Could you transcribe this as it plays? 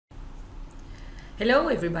Hello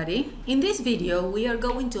everybody! In this video we are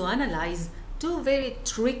going to analyze two very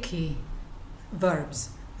tricky verbs,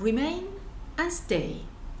 remain and stay.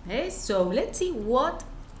 Okay, so let's see what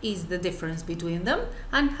is the difference between them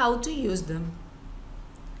and how to use them.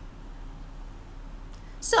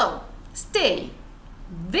 So, stay,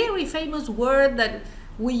 very famous word that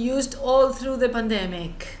we used all through the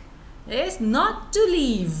pandemic. Yes, not to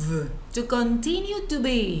leave, to continue to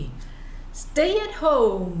be. Stay at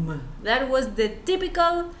home. That was the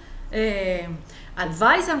typical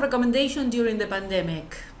advice and recommendation during the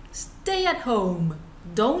pandemic. Stay at home.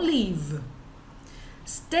 Don't leave.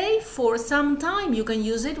 Stay for some time. You can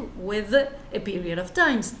use it with a period of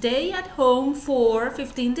time. Stay at home for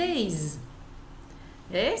 15 days.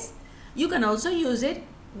 Yes? You can also use it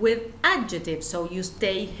with adjectives. So you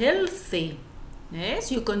stay healthy. Yes?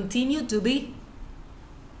 You continue to be.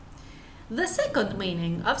 The second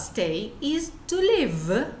meaning of stay is to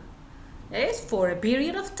live, yes, for a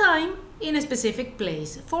period of time in a specific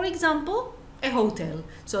place. For example, a hotel.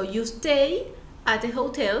 So you stay at a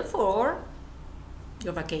hotel for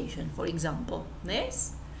your vacation, for example.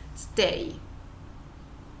 Yes, stay.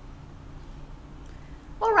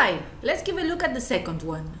 All right, let's give a look at the second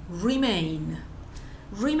one, remain.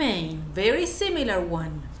 Remain, very similar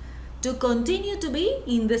one. To continue to be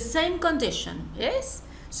in the same condition, yes?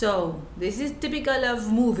 So, this is typical of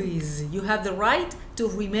movies. You have the right to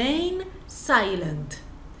remain silent.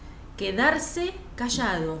 Quedarse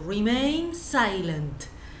callado, remain silent.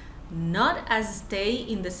 Not as stay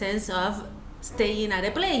in the sense of staying at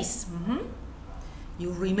a place.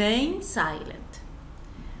 You remain silent.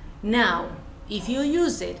 Now, if you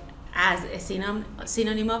use it as a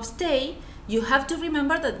synonym of stay, you have to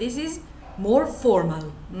remember that this is more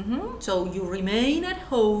formal. So, you remain at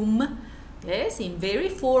home. Yes, in very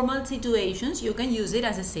formal situations, you can use it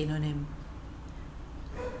as a synonym.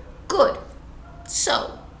 Good.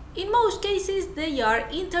 So, in most cases, they are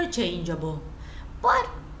interchangeable. But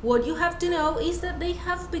what you have to know is that they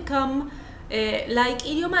have become like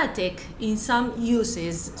idiomatic in some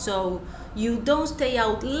uses. So, you don't stay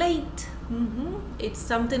out late. It's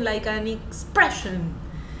something like an expression.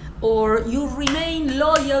 Or you remain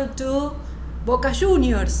loyal to Boca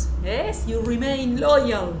Juniors. Yes, you remain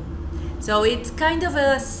loyal. So it's kind of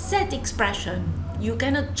a set expression. You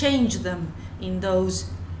cannot change them in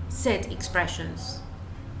those set expressions.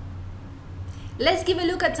 Let's give a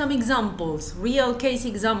look at some examples, real case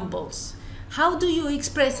examples. How do you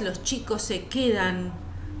express los chicos se quedan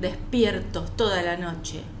despiertos toda la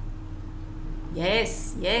noche?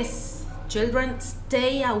 Yes, yes. Children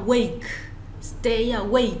stay awake. Stay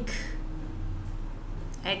awake.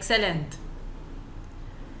 Excellent.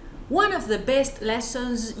 One of the best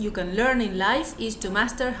lessons you can learn in life is to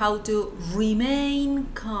master how to remain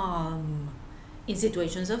calm in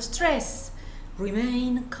situations of stress.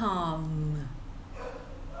 Remain calm.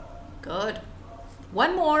 Good.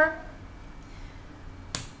 One more.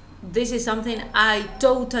 This is something I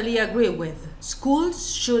totally agree with.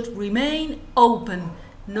 Schools should remain open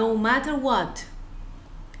no matter what,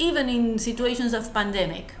 even in situations of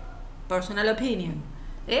pandemic. Personal opinion.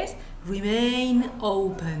 Yes? Remain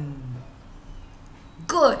open.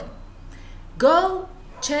 Good. Go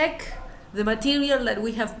check the material that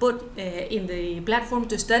we have put in the platform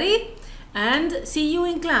to study and see you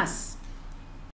in class.